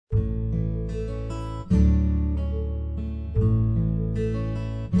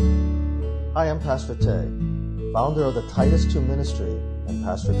Hi, I'm Pastor Tay, founder of the Titus 2 Ministry and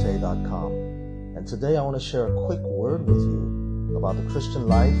PastorTay.com. And today I want to share a quick word with you about the Christian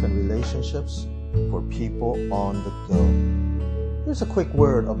life and relationships for people on the go. Here's a quick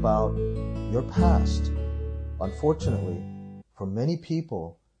word about your past. Unfortunately, for many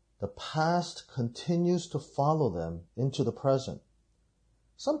people, the past continues to follow them into the present.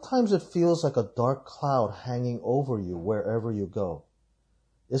 Sometimes it feels like a dark cloud hanging over you wherever you go.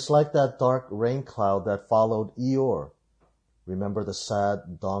 It's like that dark rain cloud that followed Eeyore. Remember the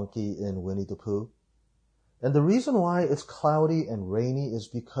sad donkey in Winnie the Pooh? And the reason why it's cloudy and rainy is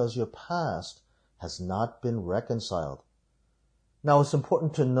because your past has not been reconciled. Now, it's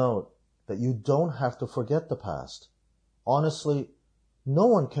important to note that you don't have to forget the past. Honestly, no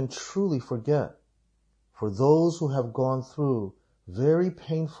one can truly forget. For those who have gone through very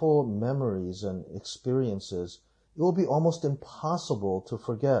painful memories and experiences, it will be almost impossible to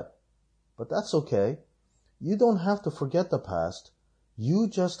forget. But that's okay. You don't have to forget the past. You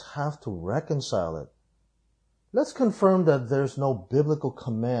just have to reconcile it. Let's confirm that there's no biblical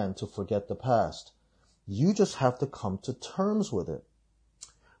command to forget the past. You just have to come to terms with it.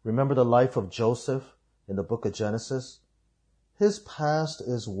 Remember the life of Joseph in the book of Genesis? His past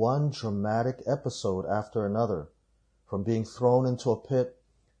is one dramatic episode after another, from being thrown into a pit,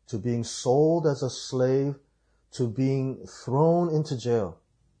 to being sold as a slave, to being thrown into jail.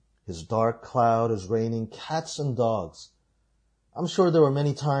 His dark cloud is raining cats and dogs. I'm sure there were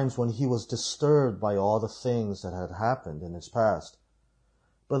many times when he was disturbed by all the things that had happened in his past.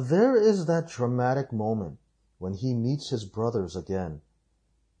 But there is that dramatic moment when he meets his brothers again.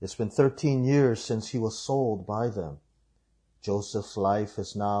 It's been 13 years since he was sold by them. Joseph's life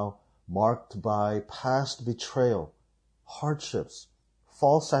is now marked by past betrayal, hardships,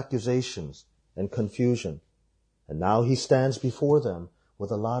 false accusations, and confusion. And now he stands before them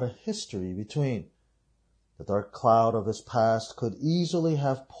with a lot of history between. The dark cloud of his past could easily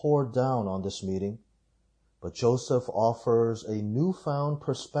have poured down on this meeting, but Joseph offers a newfound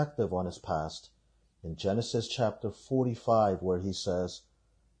perspective on his past in Genesis chapter 45, where he says,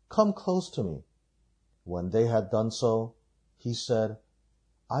 "Come close to me." When they had done so, he said,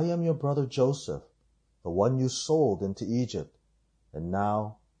 "I am your brother Joseph, the one you sold into Egypt. And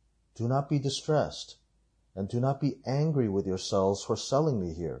now do not be distressed, and do not be angry with yourselves for selling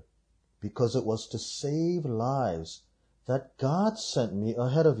me here, because it was to save lives that God sent me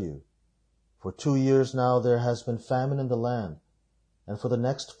ahead of you. For 2 years now there has been famine in the land, and for the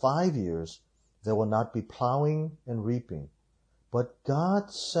next 5 years there will not be plowing and reaping. But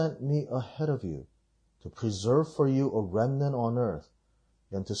God sent me ahead of you to preserve for you a remnant on earth,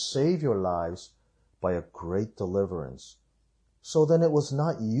 and to save your lives by a great deliverance. So then it was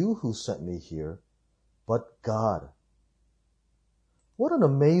not you who sent me here, but God." What an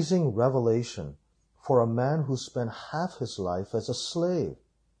amazing revelation for a man who spent half his life as a slave.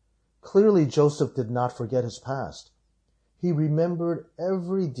 Clearly, Joseph did not forget his past. He remembered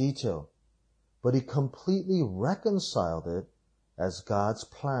every detail, but he completely reconciled it as God's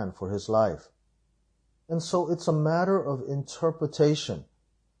plan for his life. And so it's a matter of interpretation.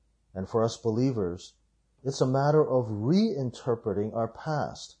 And for us believers, it's a matter of reinterpreting our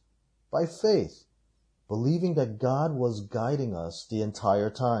past by faith, believing that God was guiding us the entire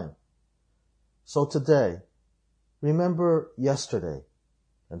time. So today, remember yesterday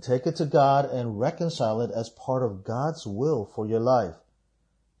and take it to God and reconcile it as part of God's will for your life.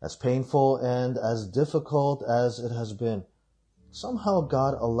 As painful and as difficult as it has been, somehow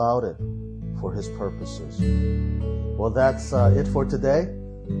God allowed it for His purposes. Well, that's it for today.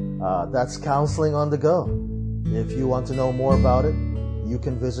 That's Counseling on the Go. If you want to know more about it, you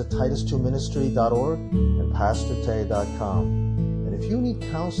can visit titus2ministry.org and pastortay.com. And if you need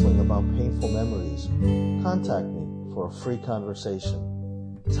counseling about painful memories, contact me for a free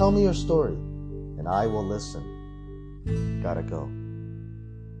conversation. Tell me your story, and I will listen. Gotta go.